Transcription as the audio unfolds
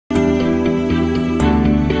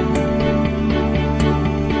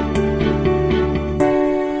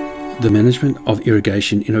The management of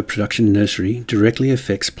irrigation in a production nursery directly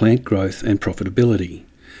affects plant growth and profitability.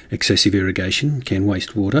 Excessive irrigation can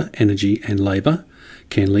waste water, energy and labour,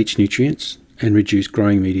 can leach nutrients and reduce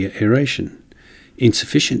growing media aeration.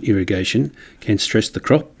 Insufficient irrigation can stress the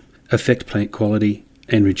crop, affect plant quality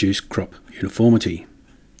and reduce crop uniformity.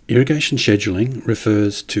 Irrigation scheduling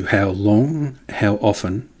refers to how long, how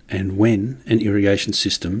often and when an irrigation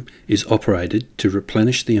system is operated to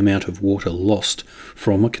replenish the amount of water lost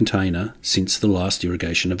from a container since the last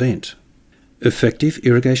irrigation event. Effective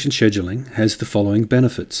irrigation scheduling has the following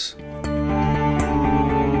benefits.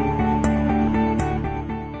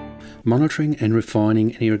 Monitoring and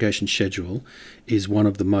refining an irrigation schedule is one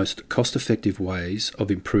of the most cost-effective ways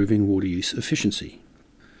of improving water use efficiency.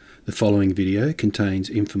 The following video contains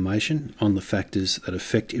information on the factors that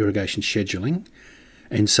affect irrigation scheduling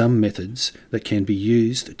and some methods that can be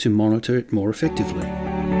used to monitor it more effectively.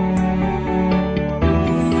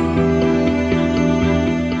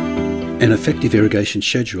 An effective irrigation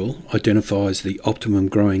schedule identifies the optimum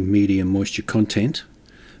growing media moisture content,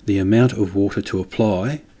 the amount of water to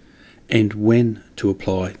apply, and when to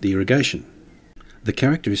apply the irrigation. The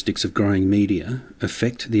characteristics of growing media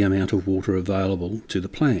affect the amount of water available to the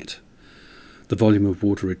plant. The volume of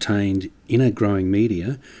water retained in a growing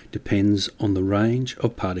media depends on the range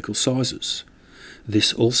of particle sizes.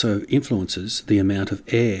 This also influences the amount of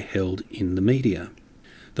air held in the media.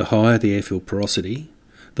 The higher the airfield porosity,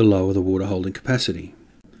 the lower the water holding capacity.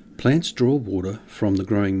 Plants draw water from the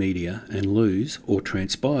growing media and lose or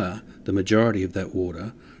transpire the majority of that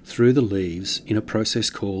water through the leaves in a process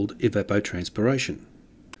called evapotranspiration.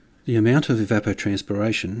 The amount of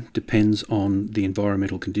evapotranspiration depends on the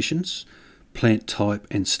environmental conditions, plant type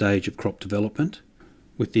and stage of crop development,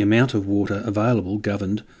 with the amount of water available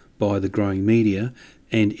governed by the growing media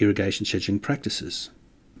and irrigation scheduling practices.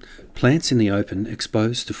 Plants in the open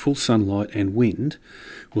exposed to full sunlight and wind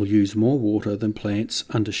will use more water than plants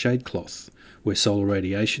under shade cloth, where solar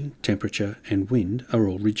radiation, temperature and wind are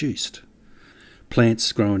all reduced.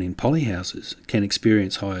 Plants grown in polyhouses can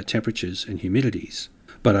experience higher temperatures and humidities,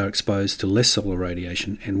 but are exposed to less solar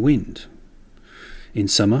radiation and wind. In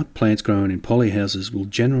summer, plants grown in polyhouses will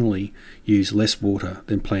generally use less water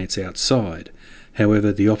than plants outside.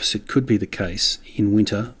 However, the opposite could be the case in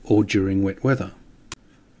winter or during wet weather.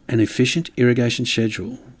 An efficient irrigation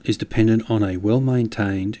schedule is dependent on a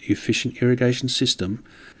well-maintained, efficient irrigation system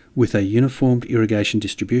with a uniform irrigation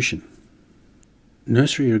distribution.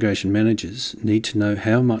 Nursery irrigation managers need to know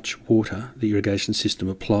how much water the irrigation system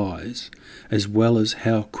applies, as well as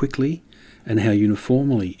how quickly and how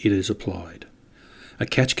uniformly it is applied. A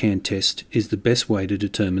catch can test is the best way to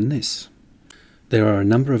determine this. There are a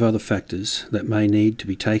number of other factors that may need to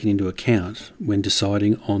be taken into account when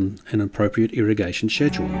deciding on an appropriate irrigation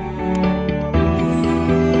schedule.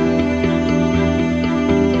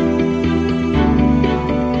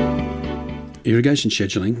 Irrigation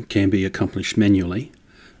scheduling can be accomplished manually,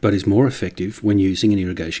 but is more effective when using an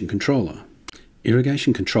irrigation controller.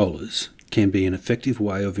 Irrigation controllers can be an effective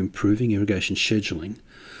way of improving irrigation scheduling,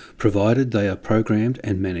 provided they are programmed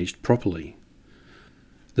and managed properly.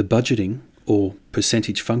 The budgeting or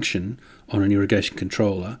percentage function on an irrigation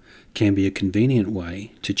controller can be a convenient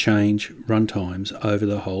way to change run times over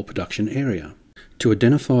the whole production area. To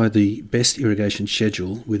identify the best irrigation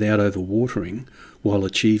schedule without overwatering while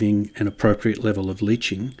achieving an appropriate level of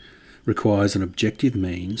leaching requires an objective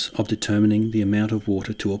means of determining the amount of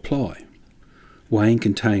water to apply. Weighing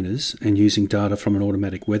containers and using data from an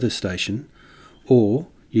automatic weather station or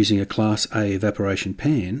using a Class A evaporation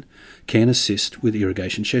pan can assist with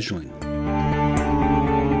irrigation scheduling.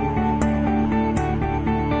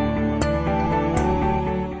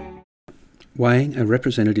 Weighing a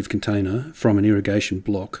representative container from an irrigation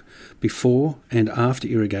block before and after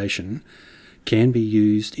irrigation can be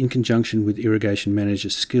used in conjunction with irrigation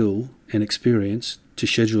manager's skill and experience to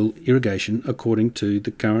schedule irrigation according to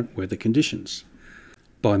the current weather conditions.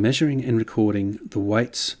 By measuring and recording the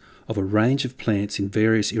weights of a range of plants in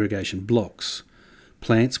various irrigation blocks,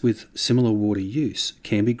 plants with similar water use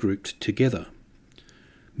can be grouped together.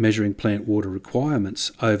 Measuring plant water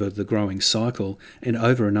requirements over the growing cycle and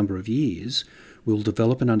over a number of years will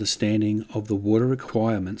develop an understanding of the water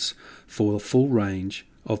requirements for the full range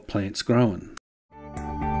of plants grown.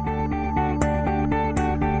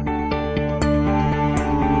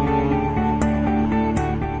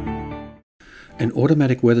 An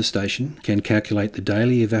automatic weather station can calculate the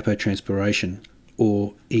daily evapotranspiration,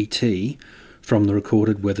 or ET, from the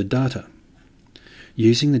recorded weather data.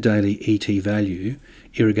 Using the daily ET value,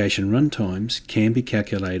 irrigation run times can be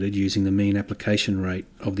calculated using the mean application rate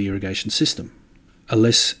of the irrigation system. A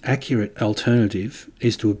less accurate alternative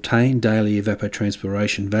is to obtain daily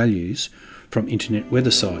evapotranspiration values from internet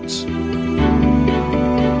weather sites.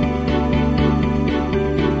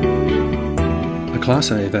 A Class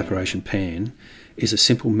A evaporation pan is a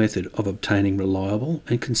simple method of obtaining reliable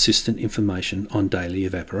and consistent information on daily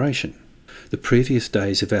evaporation. The previous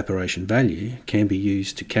day's evaporation value can be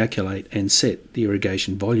used to calculate and set the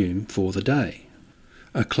irrigation volume for the day.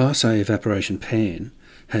 A Class A evaporation pan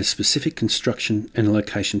has specific construction and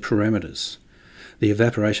location parameters. The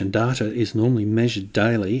evaporation data is normally measured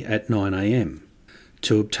daily at 9 a.m.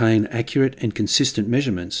 To obtain accurate and consistent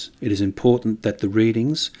measurements, it is important that the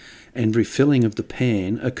readings and refilling of the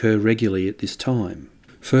pan occur regularly at this time.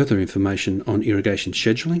 Further information on irrigation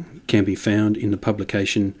scheduling can be found in the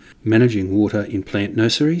publication Managing Water in Plant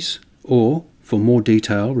Nurseries, or for more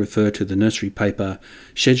detail refer to the nursery paper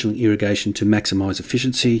Scheduling Irrigation to Maximise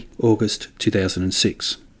Efficiency, August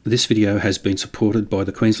 2006. This video has been supported by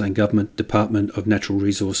the Queensland Government Department of Natural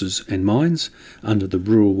Resources and Mines under the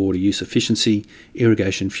Rural Water Use Efficiency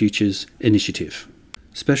Irrigation Futures Initiative.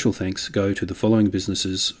 Special thanks go to the following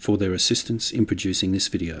businesses for their assistance in producing this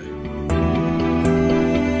video.